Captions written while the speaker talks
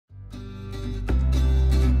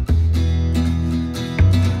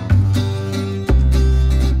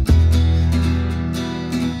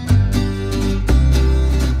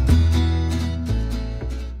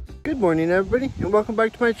morning everybody, and welcome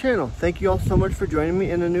back to my channel. Thank you all so much for joining me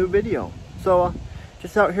in a new video. So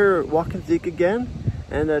just out here walking Zeke again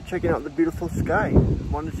and checking out the beautiful sky.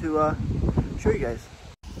 Wanted to show you guys.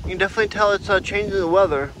 You can definitely tell it's changing the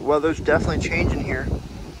weather. The weather's definitely changing here.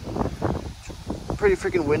 It's pretty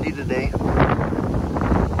freaking windy today. I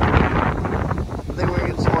think we're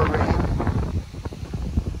gonna get some more rain.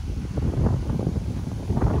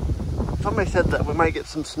 Somebody said that we might get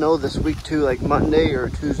some snow this week too, like Monday or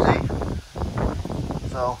Tuesday.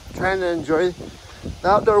 So trying to enjoy the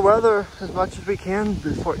outdoor weather as much as we can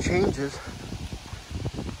before it changes.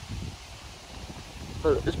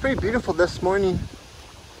 But it's pretty beautiful this morning.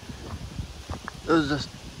 It was just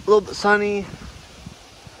a little bit sunny,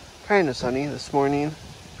 kind of sunny this morning.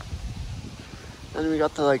 And we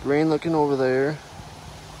got the like rain looking over there.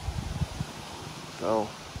 So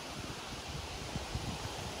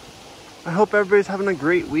I hope everybody's having a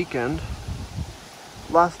great weekend.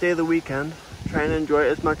 Last day of the weekend. Trying to enjoy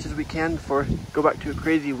it as much as we can before we go back to a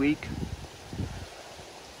crazy week.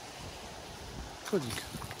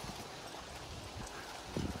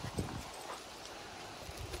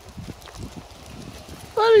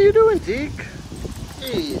 What are you doing, Zeke?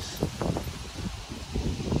 Jeez.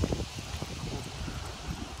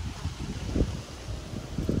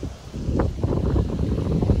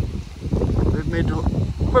 We've made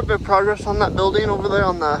quite a bit of progress on that building over there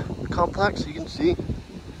on the complex, you can see.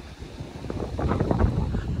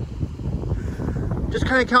 Just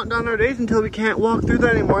kind of counting down our days until we can't walk through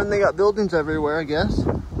that anymore, and they got buildings everywhere, I guess.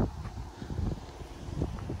 Look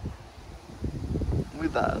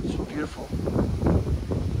at that, it's so beautiful.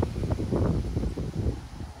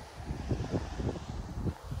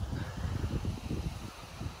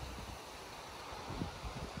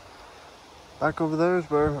 Back over there is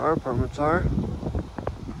where our apartments are.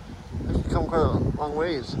 We've come quite a long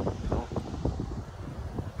ways. So.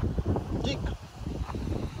 Zeke.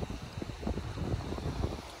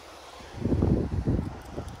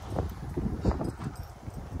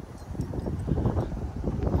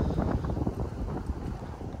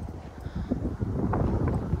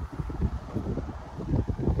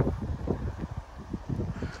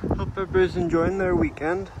 Hope everybody's enjoying their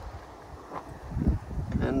weekend.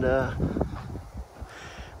 And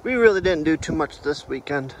we really didn't do too much this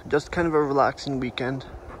weekend. Just kind of a relaxing weekend.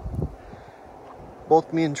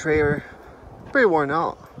 Both me and Trey are pretty worn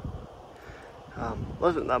out.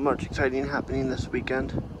 Wasn't that much exciting happening this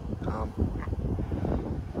weekend.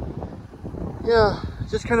 Yeah,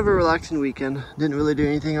 just kind of a relaxing weekend. Didn't really do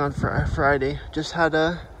anything on Friday. Just had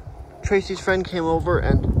Tracy's friend came over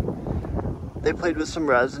and they played with some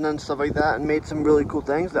resin and stuff like that and made some really cool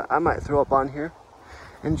things that I might throw up on here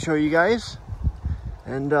and show you guys.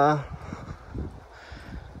 And then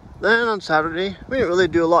on Saturday, we didn't really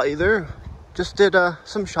do a lot either. Just did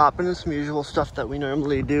some shopping and some usual stuff that we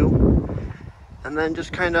normally do. And then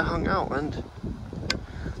just kind of hung out and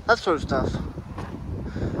that sort of stuff.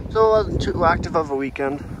 So it wasn't too active of a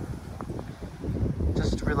weekend.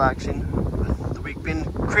 Just relaxing with the week being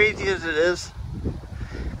crazy as it is.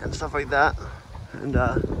 And stuff like that. And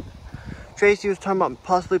Tracy was talking about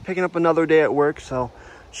possibly picking up another day at work, so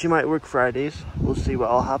she might work Fridays. We'll see what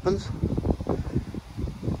all happens.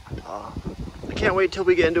 I can't wait till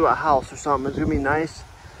we get into a house or something. It's gonna be nice,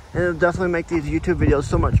 and it'll definitely make these YouTube videos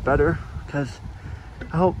so much better. Because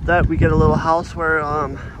I hope that we get a little house where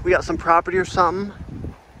we got some property or something.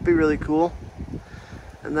 It'd be really cool.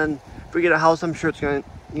 And then if we get a house, I'm sure it's gonna,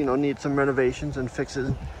 need some renovations and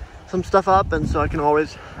fixing some stuff up. And so I can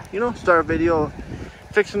always, start a video of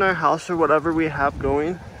fixing our house or whatever we have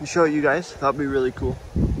going and show you guys. That'd be really cool.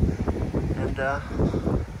 And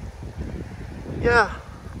yeah,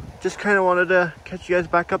 just kind of wanted to catch you guys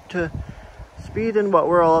back up to speed and what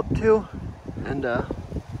we're all up to. And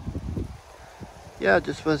yeah,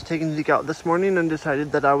 just was taking Zeke out this morning and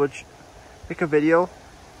decided that I would make a video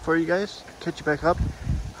for you guys, catch you back up.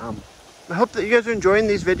 I hope that you guys are enjoying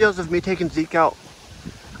these videos of me taking Zeke out.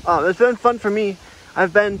 It's been fun for me.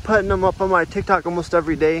 I've been putting them up on my TikTok almost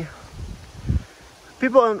every day.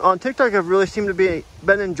 People on TikTok have really seemed to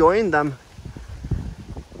been enjoying them.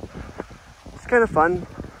 It's kind of fun,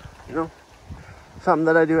 something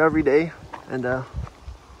that I do every day. And it's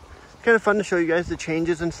kind of fun to show you guys the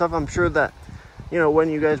changes and stuff. I'm sure that, when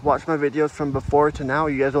you guys watch my videos from before to now,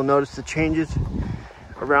 you guys will notice the changes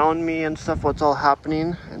around me and stuff, what's all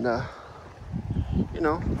happening. And,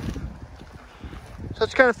 so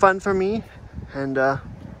it's kind of fun for me. And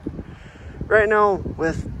right now,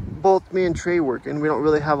 with both me and Trey working, we don't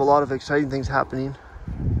really have a lot of exciting things happening,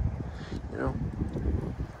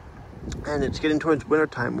 and it's getting towards winter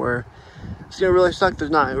time where it's gonna really suck.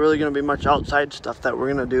 There's not really gonna be much outside stuff that we're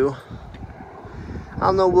gonna do. I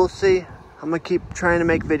don't know, we'll see. I'm gonna keep trying to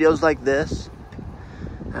make videos like this.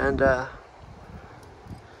 And I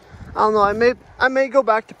don't know, I may go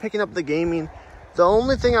back to picking up the gaming. The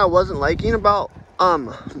only thing I wasn't liking about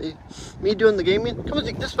me doing the gaming, come on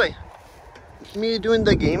Zeke, this way. Me doing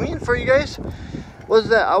the gaming for you guys was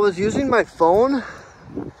that I was using my phone,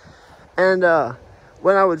 and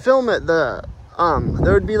when I would film it, there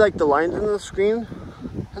would be like the lines in the screen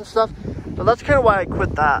and stuff. So that's kind of why I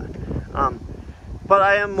quit that. But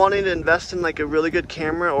I am wanting to invest in like a really good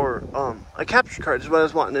camera, or a capture card is what I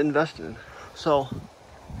was wanting to invest in. So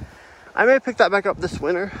I may pick that back up this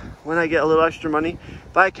winter when I get a little extra money,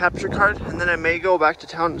 buy a capture card, and then I may go back to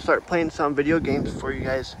town and start playing some video games for you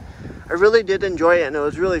guys. I really did enjoy it, and it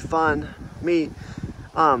was really fun. Me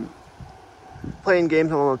playing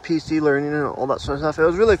games on my PC, learning and all that sort of stuff. It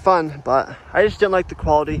was really fun, but I just didn't like the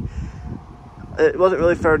quality. It wasn't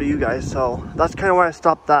really fair to you guys, so that's kind of why I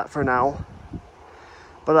stopped that for now.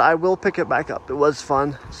 But I will pick it back up. It was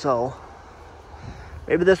fun, so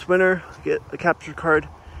maybe this winter get a capture card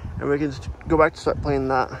and we can just go back to start playing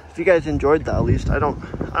that. If you guys enjoyed that, at least I don't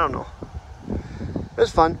know. It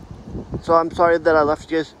was fun. So I'm sorry that I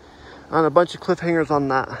left you guys on a bunch of cliffhangers on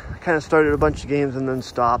that. I kind of started a bunch of games and then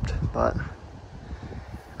stopped, but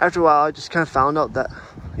after a while I just kind of found out that,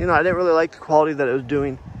 you know, I didn't really like the quality that it was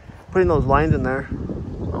doing, putting those lines in there.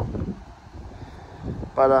 So,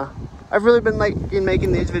 but I've really been liking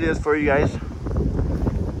making these videos for you guys.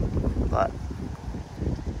 But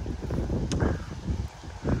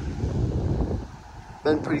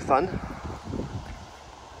been pretty fun.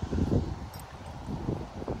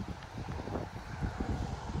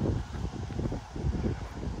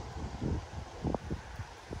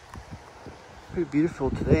 Pretty beautiful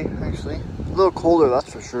today, actually. A little colder,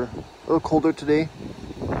 that's for sure. A little colder today.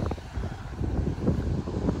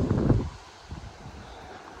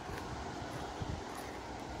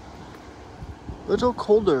 A little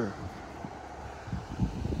colder.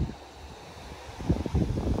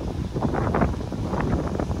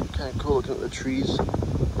 Kind of cool looking at the trees.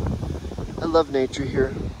 I love nature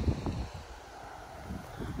here.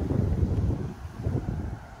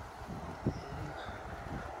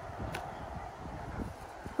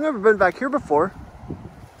 I've never been back here before.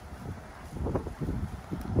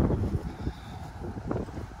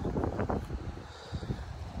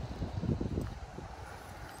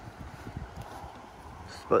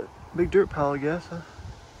 But big dirt pile, I guess. Huh?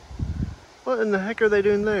 What in the heck are they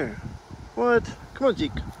doing there? What? Come on,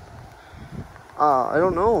 Zeke. I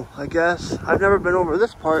don't know. I guess I've never been over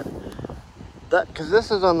this part. Because this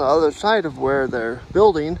is on the other side of where they're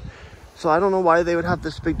building. So I don't know why they would have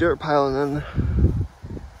this big dirt pile and then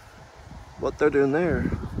what they're doing there.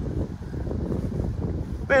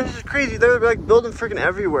 Man, this is crazy. They're like building freaking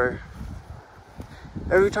everywhere.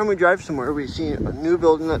 Every time we drive somewhere, we see a new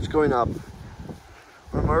building that's going up,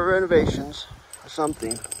 or more renovations, or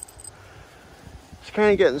something. It's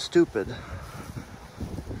kind of getting stupid.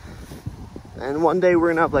 And one day we're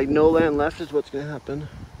gonna have like no land left is what's gonna happen.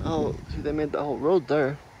 Oh, see, they made that whole road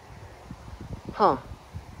there. Huh.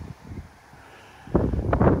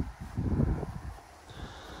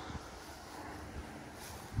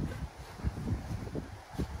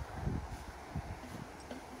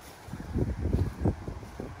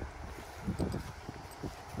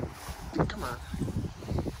 Come on.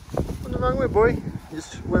 Went the wrong way, boy. You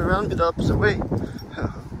just went around me the opposite way.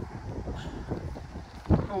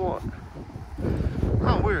 Oh, what?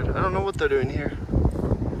 Oh, weird. I don't know what they're doing here.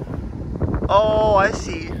 Oh, I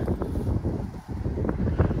see.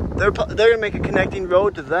 They're gonna make a connecting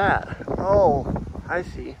road to that. Oh, I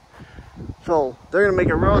see. So they're gonna make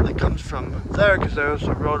a road that comes from there, because there's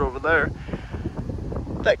a road over there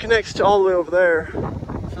that connects to all the way over there,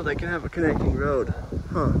 so they can have a connecting road.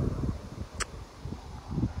 Huh.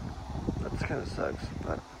 That kind of sucks,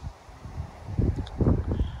 but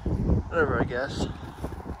whatever, I guess.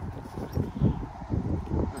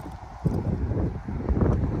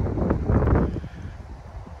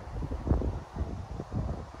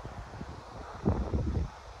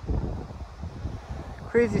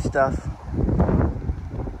 Crazy stuff.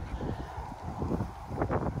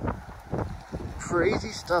 Crazy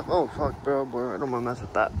stuff. Oh fuck, bro, I don't want to mess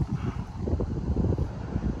with that.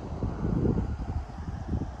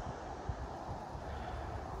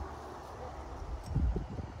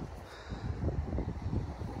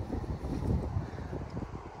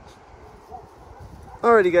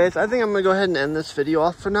 Alrighty guys, I think I'm gonna go ahead and end this video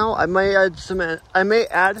off for now. I may add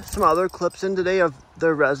some other clips in today of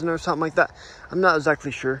the resin or something like that. I'm not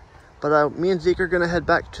exactly sure, but me and Zeke are gonna head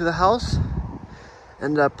back to the house,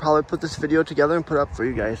 and probably put this video together and put it up for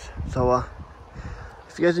you guys. So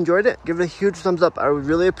if you guys enjoyed it, give it a huge thumbs up. I would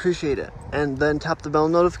really appreciate it. And then tap the bell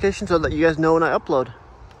notification so that you guys know when I upload.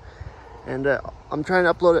 And I'm trying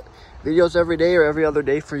to upload videos every day or every other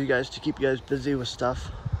day for you guys to keep you guys busy with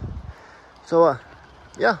stuff. So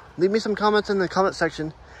yeah, leave me some comments in the comment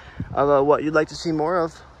section of what you'd like to see more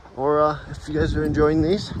of, or if you guys are enjoying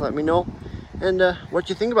these, let me know. And what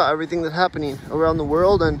you think about everything that's happening around the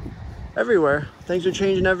world and everywhere. Things are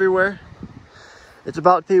changing everywhere. It's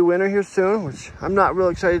about to be winter here soon, which I'm not real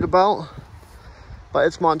excited about, but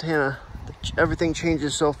it's Montana. Everything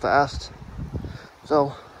changes so fast.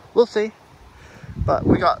 So we'll see. But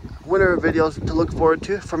we got winter videos to look forward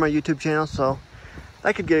to from our YouTube channel, so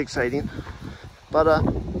that could get exciting. But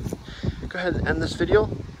go ahead and end this video,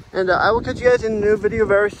 and I will catch you guys in a new video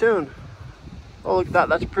very soon. Oh, look at that,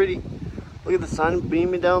 that's pretty. Look at the sun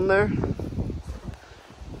beaming down there.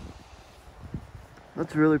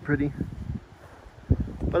 That's really pretty.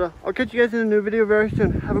 But I'll catch you guys in a new video very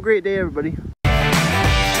soon. Have a great day, everybody.